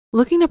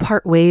Looking to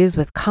part ways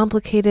with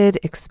complicated,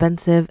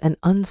 expensive, and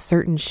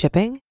uncertain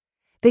shipping?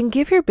 Then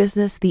give your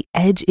business the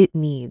edge it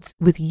needs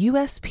with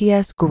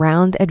USPS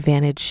Ground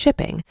Advantage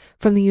shipping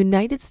from the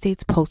United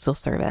States Postal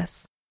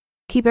Service.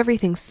 Keep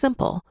everything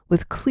simple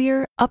with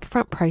clear,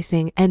 upfront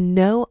pricing and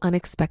no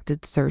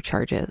unexpected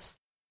surcharges.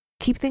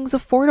 Keep things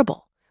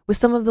affordable with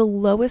some of the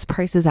lowest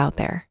prices out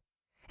there.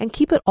 And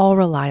keep it all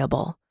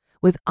reliable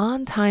with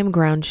on-time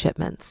ground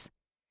shipments.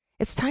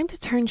 It's time to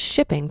turn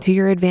shipping to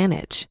your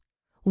advantage.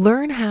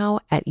 Learn how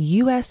at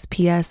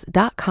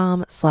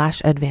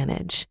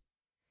USPS.com/advantage.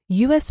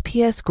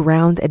 USPS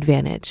Ground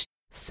Advantage.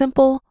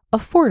 Simple,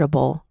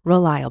 affordable,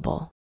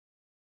 reliable.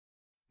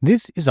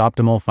 This is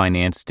Optimal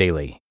Finance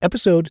Daily,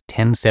 episode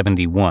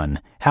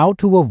 1071, How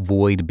to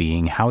Avoid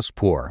Being House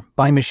Poor,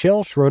 by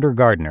Michelle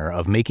Schroeder-Gardner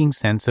of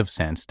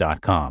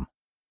MakingSenseOfSense.com.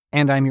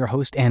 And I'm your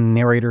host and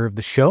narrator of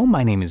the show.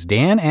 My name is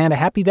Dan, and a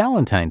happy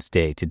Valentine's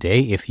Day today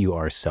if you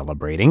are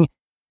celebrating.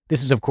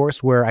 This is, of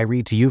course, where I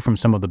read to you from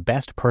some of the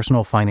best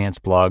personal finance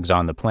blogs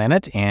on the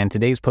planet, and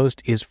today's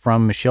post is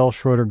from Michelle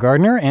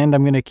Schroeder-Gardner, and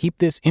I'm going to keep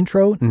this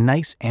intro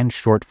nice and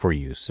short for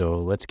you. So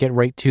let's get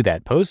right to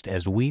that post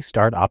as we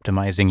start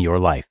optimizing your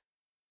life.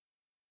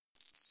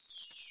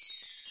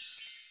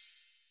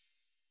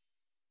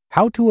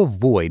 How to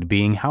Avoid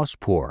Being House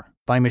Poor,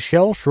 by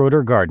Michelle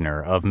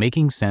Schroeder-Gardner of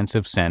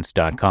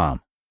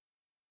MakingSenseOfSense.com.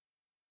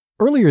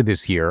 Earlier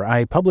this year,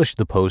 I published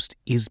the post,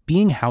 Is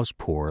Being House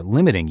Poor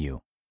Limiting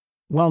You?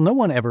 While no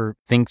one ever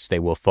thinks they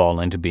will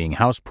fall into being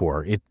house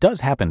poor, it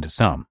does happen to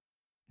some.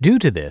 Due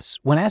to this,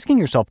 when asking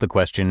yourself the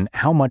question,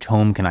 how much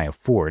home can I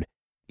afford,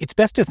 it's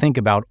best to think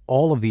about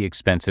all of the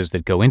expenses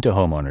that go into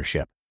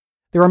homeownership.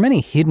 There are many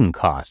hidden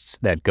costs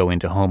that go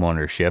into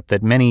homeownership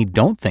that many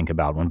don't think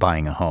about when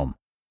buying a home.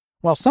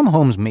 While some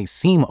homes may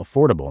seem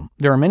affordable,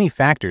 there are many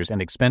factors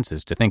and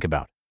expenses to think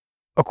about.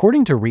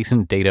 According to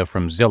recent data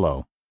from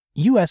Zillow,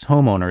 U.S.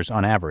 homeowners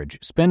on average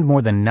spend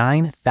more than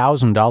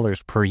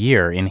 $9,000 per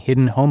year in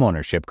hidden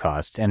homeownership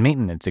costs and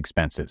maintenance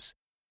expenses.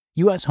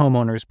 U.S.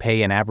 homeowners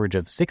pay an average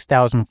of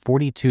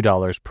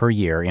 $6,042 per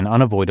year in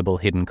unavoidable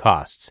hidden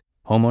costs,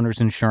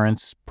 homeowners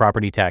insurance,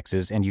 property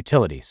taxes, and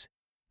utilities.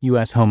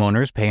 U.S.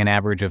 homeowners pay an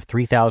average of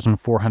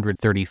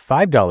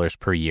 $3,435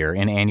 per year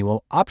in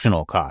annual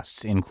optional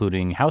costs,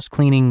 including house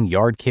cleaning,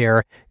 yard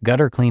care,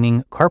 gutter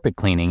cleaning, carpet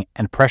cleaning,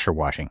 and pressure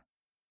washing.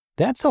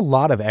 That's a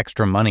lot of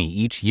extra money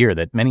each year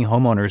that many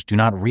homeowners do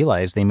not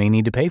realize they may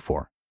need to pay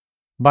for.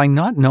 By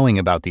not knowing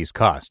about these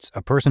costs,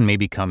 a person may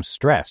become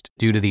stressed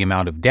due to the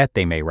amount of debt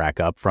they may rack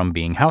up from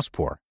being house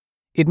poor.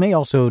 It may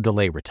also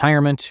delay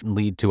retirement,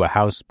 lead to a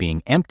house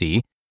being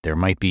empty, there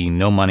might be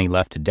no money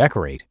left to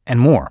decorate,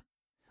 and more.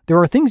 There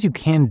are things you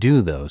can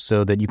do, though,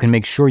 so that you can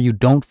make sure you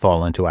don't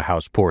fall into a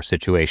house poor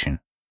situation.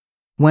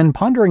 When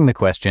pondering the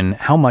question,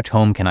 how much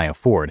home can I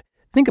afford,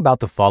 think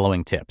about the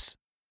following tips.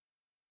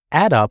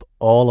 Add up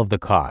all of the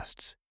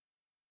costs.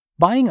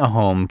 Buying a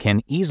home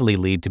can easily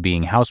lead to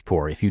being house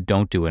poor if you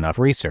don't do enough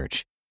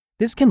research.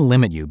 This can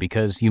limit you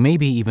because you may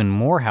be even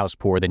more house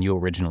poor than you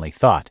originally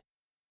thought.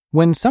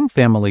 When some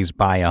families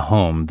buy a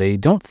home, they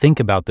don't think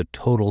about the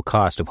total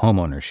cost of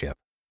homeownership.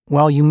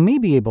 While you may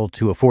be able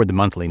to afford the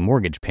monthly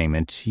mortgage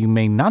payment, you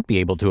may not be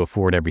able to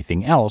afford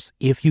everything else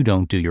if you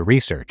don't do your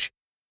research.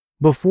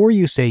 Before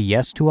you say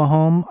yes to a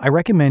home, I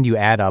recommend you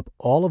add up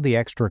all of the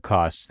extra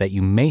costs that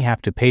you may have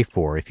to pay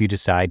for if you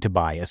decide to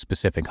buy a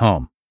specific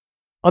home.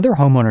 Other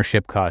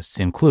homeownership costs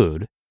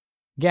include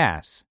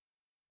gas.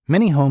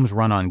 Many homes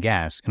run on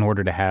gas in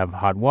order to have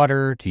hot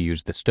water, to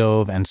use the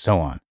stove, and so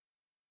on.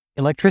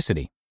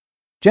 Electricity.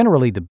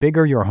 Generally, the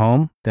bigger your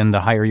home, then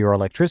the higher your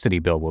electricity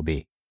bill will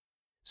be.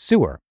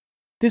 Sewer.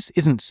 This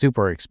isn't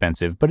super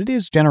expensive, but it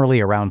is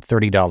generally around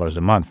 $30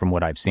 a month from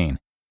what I've seen.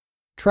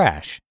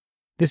 Trash.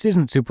 This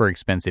isn't super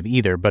expensive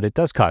either, but it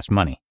does cost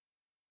money.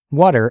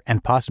 Water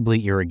and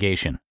possibly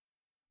irrigation.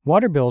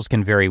 Water bills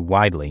can vary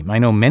widely. I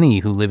know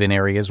many who live in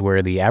areas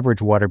where the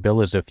average water bill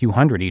is a few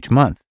hundred each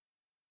month.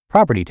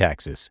 Property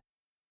taxes.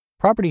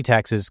 Property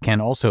taxes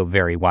can also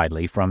vary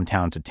widely from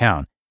town to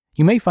town.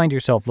 You may find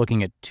yourself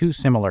looking at two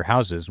similar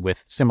houses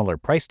with similar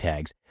price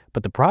tags,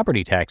 but the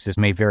property taxes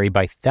may vary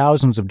by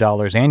thousands of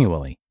dollars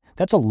annually.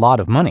 That's a lot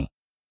of money.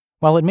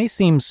 While it may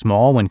seem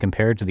small when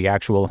compared to the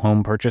actual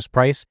home purchase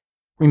price,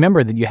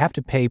 remember that you have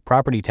to pay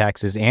property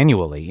taxes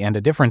annually, and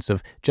a difference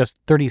of just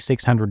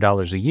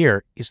 $3,600 a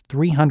year is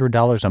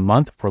 $300 a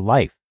month for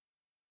life.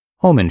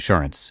 Home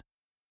insurance.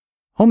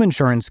 Home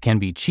insurance can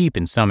be cheap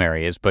in some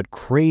areas, but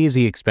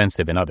crazy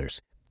expensive in others.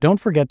 Don't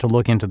forget to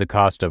look into the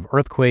cost of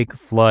earthquake,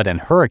 flood,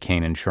 and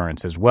hurricane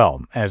insurance as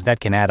well, as that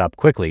can add up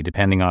quickly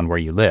depending on where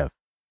you live.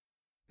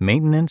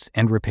 Maintenance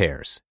and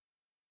repairs.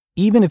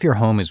 Even if your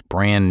home is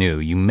brand new,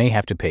 you may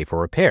have to pay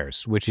for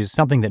repairs, which is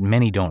something that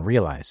many don't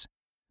realize.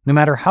 No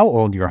matter how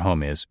old your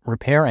home is,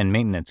 repair and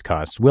maintenance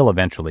costs will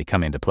eventually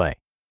come into play.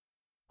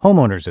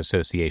 Homeowners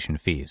Association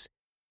fees.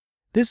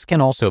 This can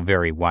also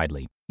vary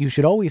widely. You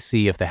should always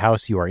see if the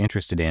house you are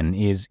interested in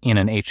is in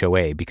an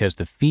HOA because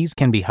the fees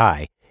can be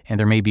high and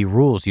there may be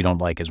rules you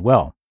don't like as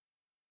well.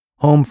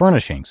 Home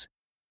furnishings.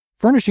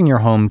 Furnishing your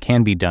home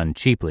can be done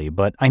cheaply,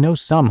 but I know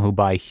some who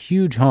buy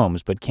huge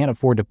homes but can't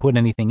afford to put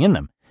anything in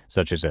them,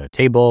 such as a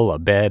table, a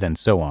bed, and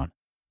so on.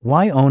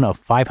 Why own a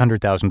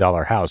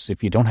 $500,000 house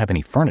if you don't have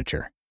any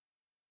furniture?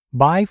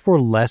 Buy for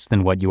less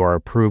than what you are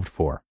approved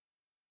for.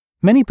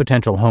 Many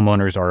potential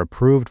homeowners are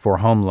approved for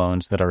home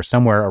loans that are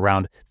somewhere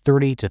around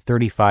 30 to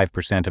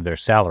 35% of their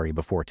salary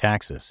before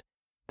taxes.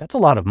 That's a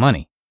lot of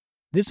money.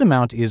 This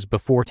amount is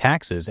before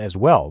taxes as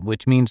well,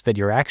 which means that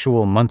your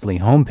actual monthly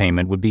home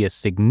payment would be a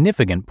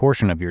significant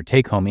portion of your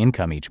take-home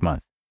income each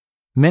month.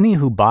 Many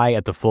who buy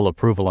at the full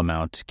approval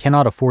amount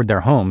cannot afford their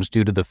homes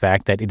due to the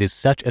fact that it is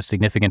such a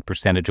significant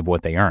percentage of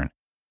what they earn.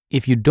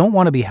 If you don't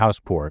want to be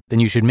house poor, then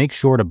you should make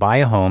sure to buy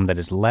a home that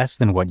is less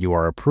than what you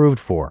are approved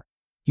for.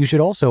 You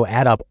should also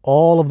add up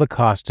all of the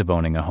costs of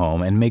owning a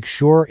home and make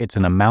sure it's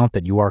an amount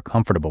that you are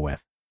comfortable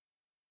with.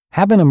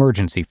 Have an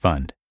emergency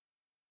fund.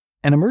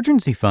 An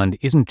emergency fund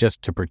isn't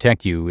just to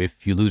protect you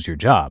if you lose your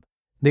job.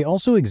 They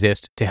also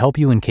exist to help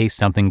you in case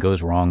something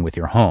goes wrong with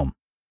your home.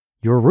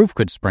 Your roof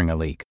could spring a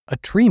leak, a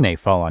tree may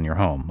fall on your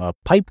home, a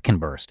pipe can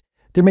burst,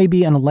 there may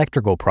be an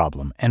electrical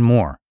problem, and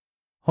more.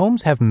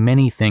 Homes have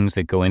many things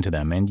that go into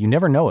them, and you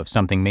never know if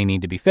something may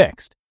need to be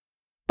fixed.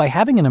 By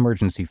having an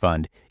emergency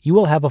fund, you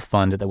will have a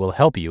fund that will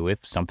help you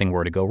if something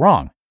were to go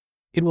wrong.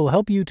 It will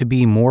help you to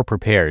be more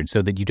prepared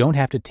so that you don't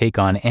have to take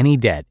on any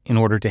debt in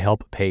order to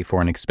help pay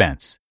for an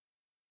expense.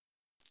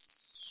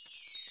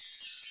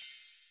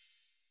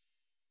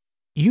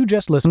 You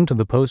just listened to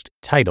the post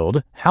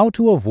titled How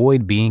to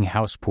Avoid Being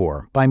House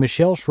Poor by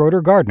Michelle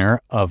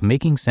Schroeder-Gardner of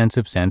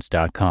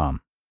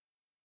MakingSenseOfSense.com.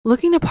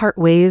 Looking to part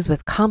ways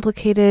with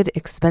complicated,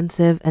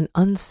 expensive, and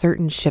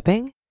uncertain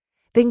shipping?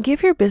 Then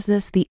give your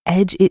business the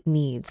edge it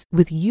needs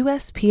with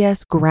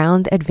USPS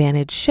Ground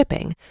Advantage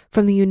shipping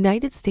from the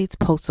United States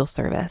Postal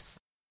Service.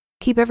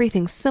 Keep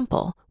everything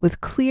simple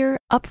with clear,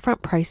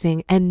 upfront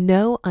pricing and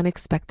no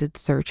unexpected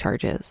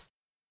surcharges.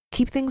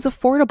 Keep things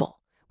affordable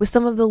with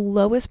some of the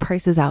lowest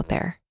prices out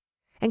there.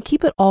 And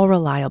keep it all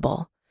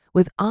reliable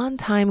with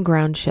on-time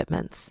ground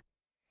shipments.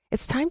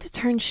 It's time to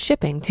turn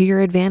shipping to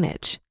your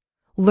advantage.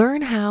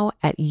 Learn how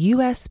at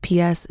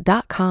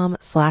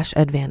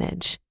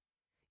USPS.com/advantage.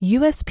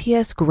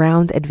 USPS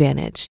Ground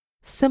Advantage.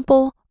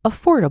 Simple,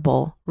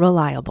 affordable,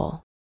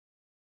 reliable.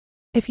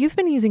 If you've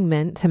been using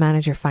Mint to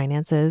manage your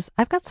finances,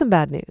 I've got some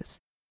bad news.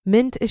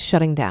 Mint is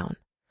shutting down.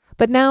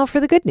 But now for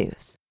the good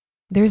news.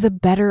 There's a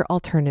better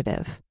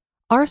alternative.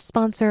 Our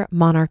sponsor,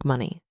 Monarch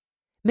Money.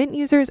 Mint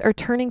users are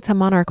turning to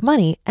Monarch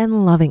Money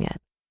and loving it.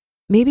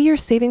 Maybe you're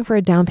saving for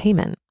a down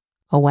payment,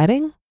 a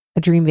wedding,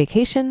 a dream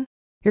vacation,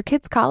 your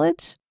kids'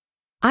 college.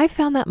 I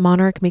found that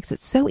Monarch makes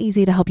it so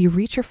easy to help you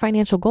reach your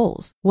financial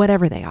goals,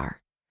 whatever they are.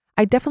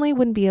 I definitely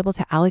wouldn't be able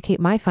to allocate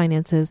my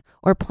finances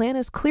or plan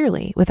as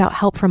clearly without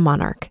help from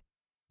Monarch.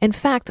 In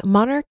fact,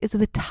 Monarch is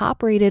the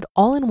top-rated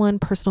all-in-one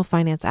personal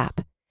finance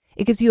app.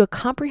 It gives you a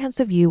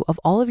comprehensive view of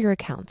all of your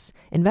accounts,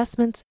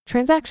 investments,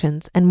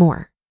 transactions, and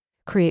more.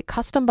 Create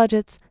custom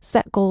budgets,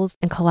 set goals,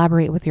 and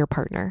collaborate with your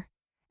partner.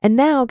 And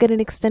now get an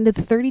extended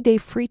 30-day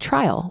free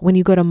trial when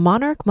you go to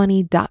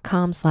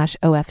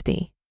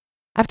monarchmoney.com/OFD.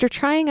 After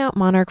trying out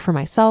Monarch for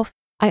myself,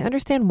 I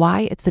understand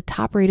why it's the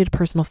top-rated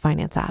personal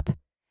finance app.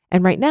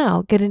 And right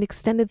now, get an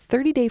extended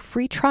 30-day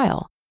free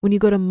trial when you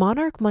go to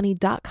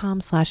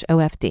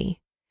monarchmoney.com/OFD.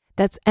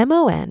 That's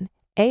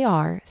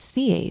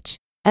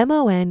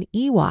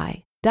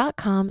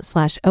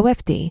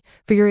monarchmoney.com/OFD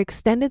for your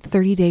extended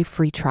 30-day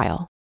free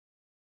trial.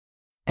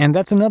 And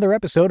that's another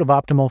episode of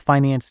Optimal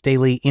Finance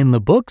Daily in the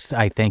books.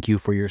 I thank you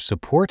for your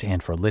support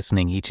and for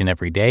listening each and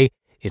every day.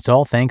 It's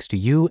all thanks to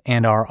you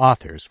and our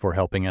authors for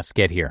helping us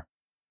get here.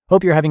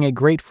 Hope you're having a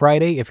great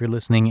Friday if you're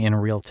listening in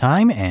real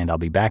time, and I'll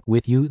be back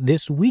with you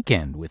this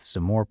weekend with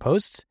some more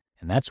posts,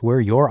 and that's where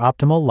your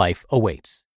optimal life awaits.